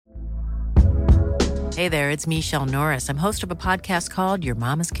Hey there, it's Michelle Norris. I'm host of a podcast called Your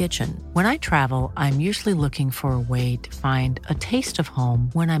Mama's Kitchen. When I travel, I'm usually looking for a way to find a taste of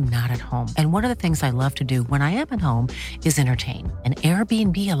home when I'm not at home. And one of the things I love to do when I am at home is entertain. And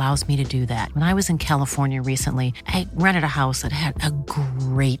Airbnb allows me to do that. When I was in California recently, I rented a house that had a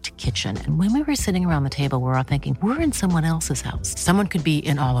great kitchen. And when we were sitting around the table, we were all thinking, we're in someone else's house. Someone could be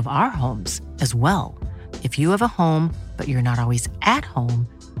in all of our homes as well. If you have a home, but you're not always at home,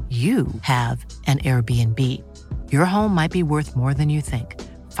 you have an Airbnb. Your home might be worth more than you think.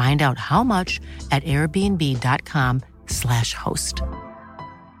 Find out how much at airbnb.com/host.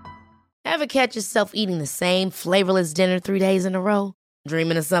 Ever catch yourself eating the same flavorless dinner 3 days in a row?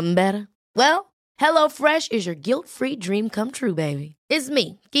 Dreaming of something better? Well, HelloFresh is your guilt-free dream come true, baby. It's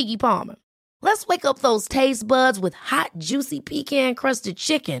me, Keke Palmer. Let's wake up those taste buds with hot, juicy pecan-crusted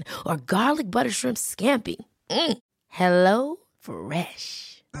chicken or garlic butter shrimp scampi. Hello Fresh.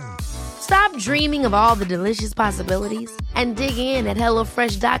 Stop dreaming of all the delicious possibilities and dig in at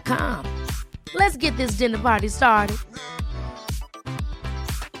HelloFresh.com. Let's get this dinner party started.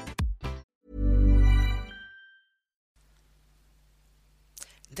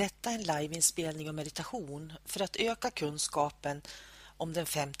 Detta är en liveinspelning och meditation för att öka kunskapen om den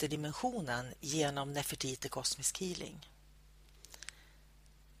femte dimensionen genom Nefertiti Cosmic Healing.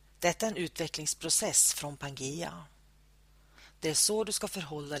 Detta är en utvecklingsprocess från Pangea. Det är så du ska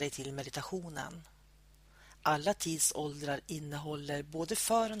förhålla dig till meditationen. Alla tidsåldrar innehåller både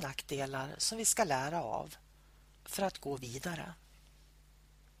för- och nackdelar som vi ska lära av för att gå vidare.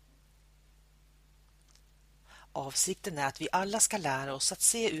 Avsikten är att vi alla ska lära oss att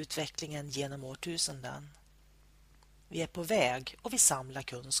se utvecklingen genom årtusenden. Vi är på väg och vi samlar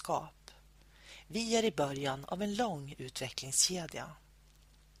kunskap. Vi är i början av en lång utvecklingskedja.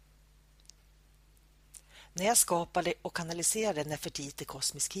 När jag skapade och kanaliserade Nefertiti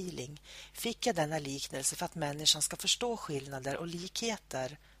Cosmic Healing fick jag denna liknelse för att människan ska förstå skillnader och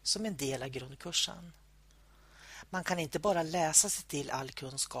likheter som en del av grundkursen. Man kan inte bara läsa sig till all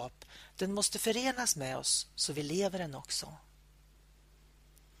kunskap, den måste förenas med oss så vi lever den också.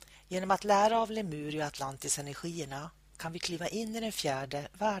 Genom att lära av Lemuria och Atlantis-energierna kan vi kliva in i den fjärde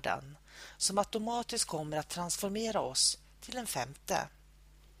världen som automatiskt kommer att transformera oss till den femte.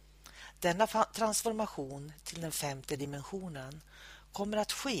 Denna transformation till den femte dimensionen kommer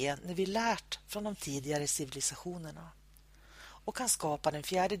att ske när vi lärt från de tidigare civilisationerna och kan skapa den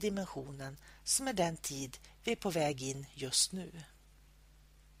fjärde dimensionen som är den tid vi är på väg in just nu.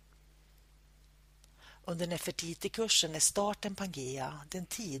 Under Nefertiti-kursen är starten Pangea den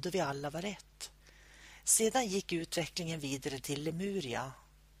tid då vi alla var ett. Sedan gick utvecklingen vidare till Lemuria,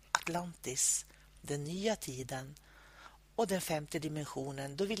 Atlantis, den nya tiden och den femte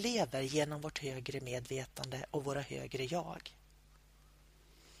dimensionen då vi lever genom vårt högre medvetande och våra högre jag.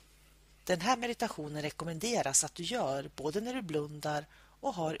 Den här meditationen rekommenderas att du gör både när du blundar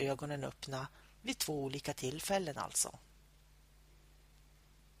och har ögonen öppna vid 2 olika tillfällen alltså.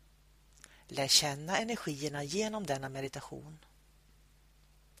 Lär känna energierna genom denna meditation.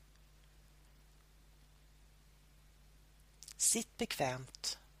 Sitt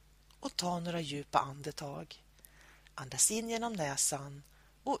bekvämt och ta några djupa andetag. Andas in genom näsan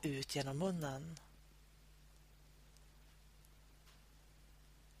och ut genom munnen.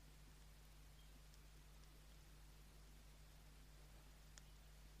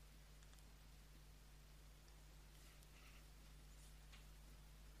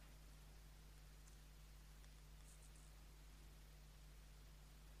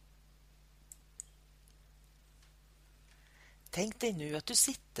 Tänk dig nu att du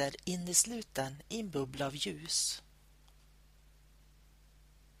sitter innesluten i en bubbla av ljus.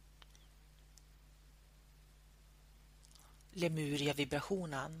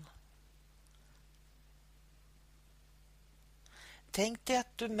 Lemuria-vibrationen. Tänk dig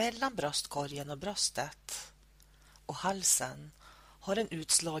att du mellan bröstkorgen och bröstet och halsen har en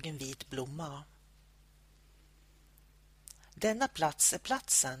utslagen vit blomma. Denna plats är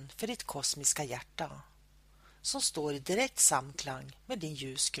platsen för ditt kosmiska hjärta som står i direkt samklang med din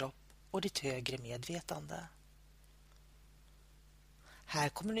ljuskropp och ditt högre medvetande. Här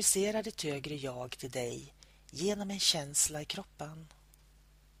kommunicerar ditt högre jag till dig genom en känsla i kroppen.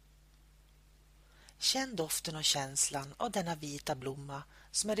 Känn doften och känslan av denna vita blomma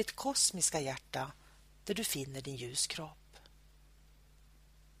som är ditt kosmiska hjärta där du finner din ljuskropp.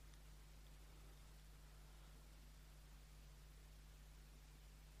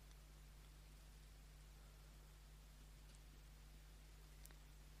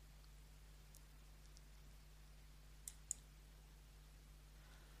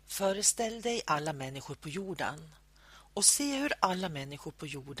 Föreställ dig alla människor på jorden och se hur alla människor på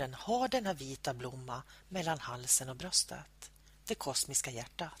jorden har denna vita blomma mellan halsen och bröstet, det kosmiska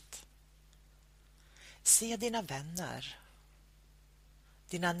hjärtat. Se dina vänner,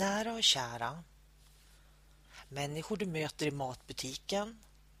 dina nära och kära, människor du möter i matbutiken,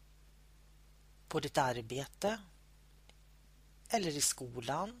 på ditt arbete eller i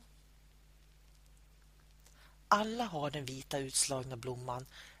skolan. Alla har den vita utslagna blomman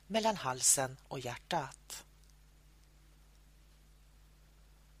mellan halsen och hjärtat.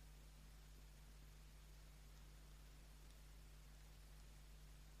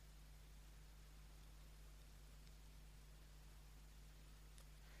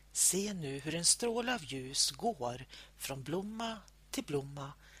 Se nu hur en stråle av ljus går från blomma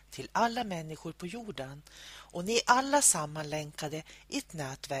till alla människor på jorden, och ni är alla sammanlänkade i ett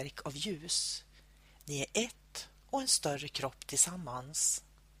nätverk av ljus. Ni är ett och en större kropp tillsammans.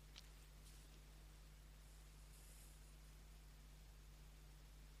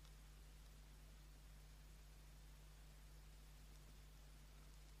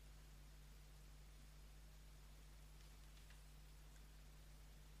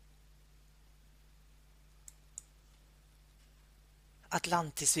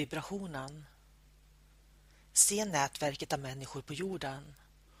 Atlantis-vibrationen. Se nätverket av människor på jorden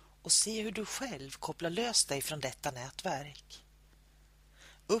och se hur du själv kopplar lös dig från detta nätverk.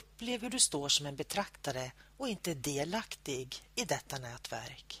 Upplev hur du står som en betraktare och inte är delaktig i detta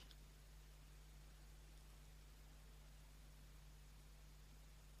nätverk.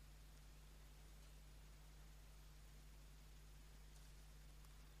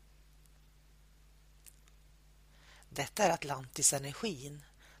 Detta är Atlantis-energin,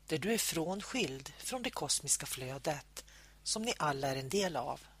 där du är frånskild från det kosmiska flödet som ni alla är en del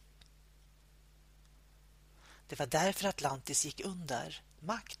av. Det var därför Atlantis gick under.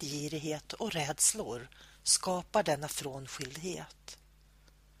 Makt, girighet och rädslor skapar denna frånskildhet.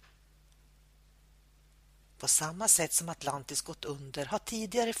 På samma sätt som Atlantis gått under har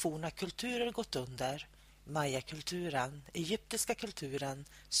tidigare forna kulturer gått under. Maya-kulturen, egyptiska kulturen,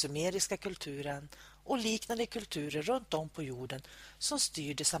 sumeriska kulturen och liknande kulturer runt om på jorden som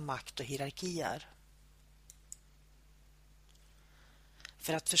styrdes av makt och hierarkier.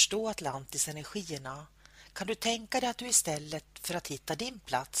 För att förstå Atlantis-energierna kan du tänka dig att du istället för att hitta din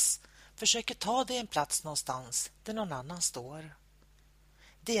plats försöker ta dig en plats någonstans där någon annan står.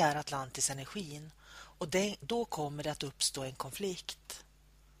 Det är Atlantis-energin, och då kommer det att uppstå en konflikt.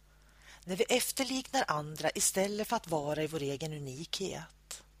 När vi efterliknar andra istället för att vara i vår egen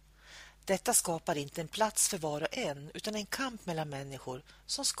unikhet. Detta skapar inte en plats för var och en utan en kamp mellan människor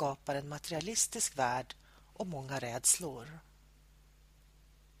som skapar en materialistisk värld och många rädslor.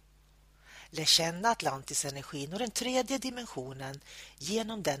 Lär känna Atlantis-energin och den tredje dimensionen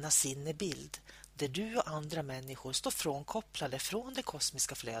genom denna sinnebild där du och andra människor står frånkopplade från det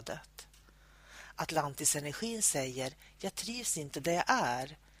kosmiska flödet. Atlantis-energin säger: jag trivs inte där jag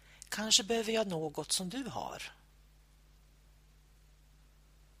är. Kanske behöver jag något som du har.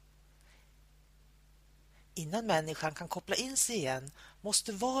 Innan människan kan koppla in sig igen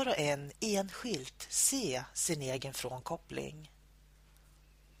måste var och en enskilt se sin egen frånkoppling.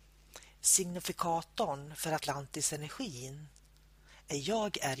 Signifikatorn för Atlantis-energin är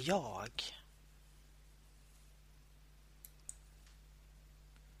jag är jag.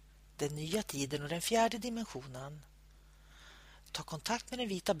 Den nya tiden och den fjärde dimensionen. Ta kontakt med den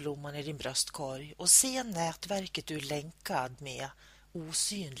vita blomman i din bröstkorg och se nätverket du är länkad med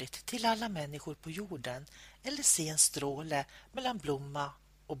osynligt till alla människor på jorden, eller se en stråle mellan blomma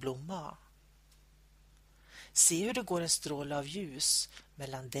och blomma. Se hur det går en stråle av ljus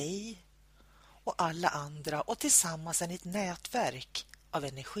mellan dig och alla andra och tillsammans ett nätverk av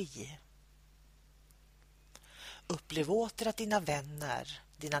energi. Upplev åter att dina vänner,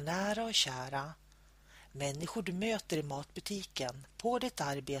 dina nära och kära, människor du möter i matbutiken, på ditt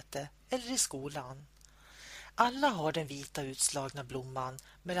arbete eller i skolan, alla har den vita utslagna blomman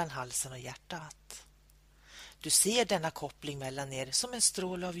mellan halsen och hjärtat. Du ser denna koppling mellan er som en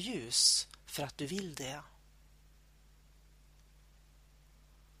stråle av ljus för att du vill det.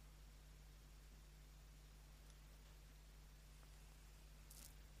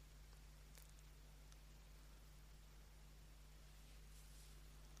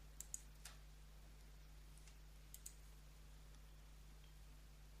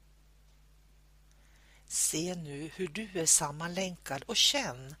 Se nu hur du är sammanlänkad och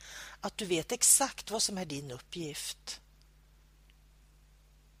känn att du vet exakt vad som är din uppgift.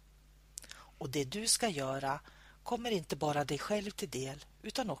 Och det du ska göra kommer inte bara dig själv till del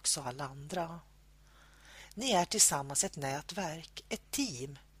utan också alla andra. Ni är tillsammans ett nätverk, ett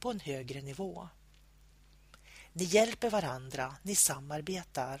team på en högre nivå. Ni hjälper varandra, ni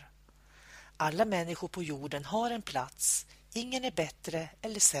samarbetar. Alla människor på jorden har en plats. Ingen är bättre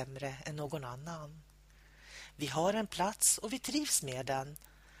eller sämre än någon annan. Vi har en plats och vi trivs med den.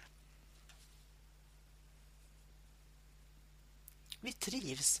 Vi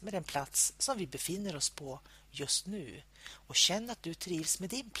trivs med den plats som vi befinner oss på just nu och känn att du trivs med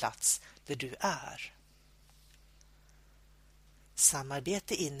din plats där du är.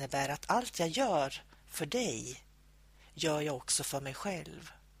 Samarbete innebär att allt jag gör för dig gör jag också för mig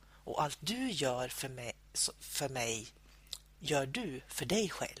själv. Och allt du gör för mig gör du för dig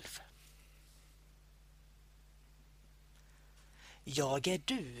själv. Jag är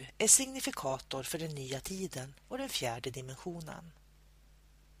du är signifikator för den nya tiden och den fjärde dimensionen.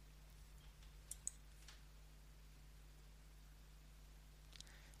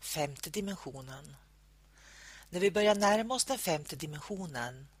 Femte dimensionen. När vi börjar närma oss den femte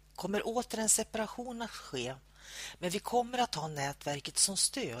dimensionen kommer åter en separation att ske, men vi kommer att ha nätverket som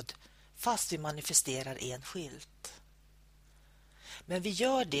stöd fast vi manifesterar enskilt. Men vi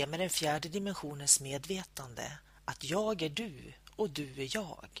gör det med den fjärde dimensionens medvetande, att jag är du och du är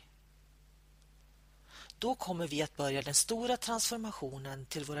jag. Då kommer vi att börja den stora transformationen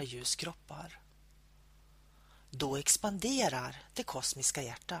till våra ljuskroppar. Då expanderar det kosmiska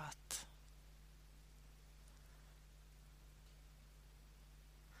hjärtat.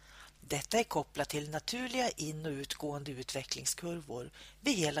 Detta är kopplat till naturliga in- och utgående utvecklingskurvor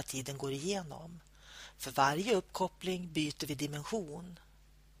vi hela tiden går igenom. För varje uppkoppling byter vi dimension.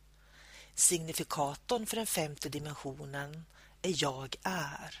 Signifikatorn för den femte dimensionen är jag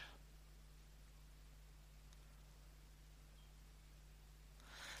är.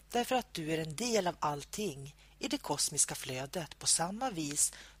 Därför att du är en del av allting i det kosmiska flödet på samma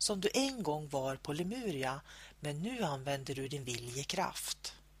vis som du en gång var på Lemuria, men nu använder du din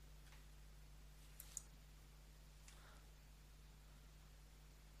viljekraft.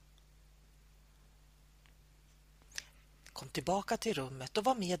 Kom tillbaka till rummet och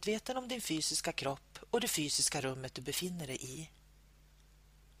var medveten om din fysiska kropp och det fysiska rummet du befinner dig i.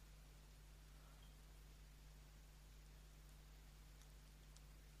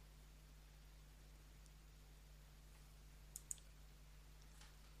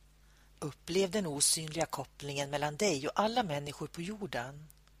 Upplev den osynliga kopplingen mellan dig och alla människor på jorden.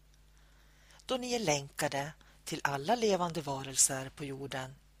 Då ni är länkade till alla levande varelser på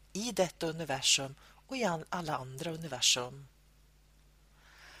jorden, i detta universum och i alla andra universum.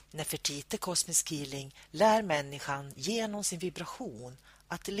 Nefertiti Cosmic Healing lär människan genom sin vibration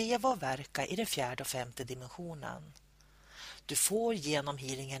att leva och verka i den fjärde och femte dimensionen. Du får genom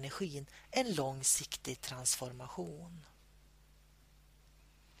healing-energin en långsiktig transformation.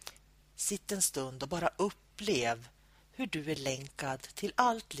 Sitt en stund och bara upplev hur du är länkad till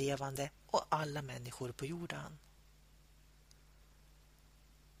allt levande och alla människor på jorden.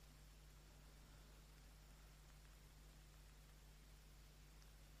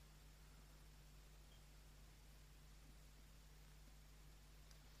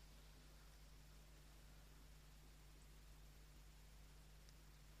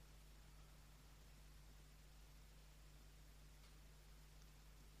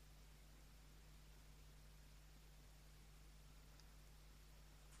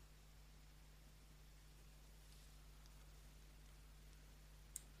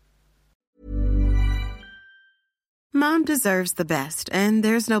 Mom deserves the best, and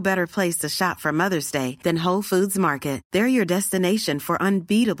there's no better place to shop for Mother's Day than Whole Foods Market. They're your destination for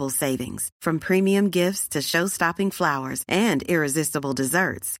unbeatable savings, from premium gifts to show-stopping flowers and irresistible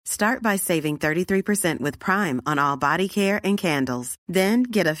desserts. Start by saving 33% with Prime on all body care and candles. Then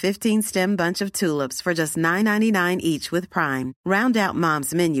get a 15-stem bunch of tulips for just $9.99 each with Prime. Round out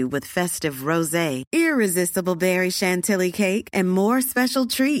Mom's menu with festive rosé, irresistible berry chantilly cake, and more special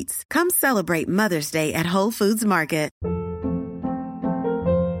treats. Come celebrate Mother's Day at Whole Foods Market.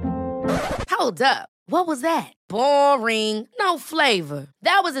 Hold up. What was that? Boring. No flavor.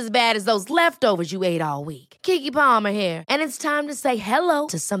 That was as bad as those leftovers you ate all week. Keke Palmer here, and it's time to say hello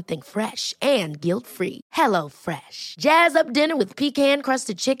to something fresh and guilt-free. Hello Fresh. Jazz up dinner with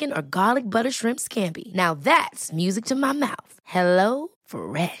pecan-crusted chicken or garlic butter shrimp scampi. Now that's music to my mouth. Hello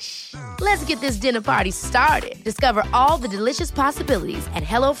Fresh. Let's get this dinner party started. Discover all the delicious possibilities at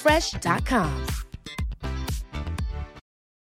hellofresh.com.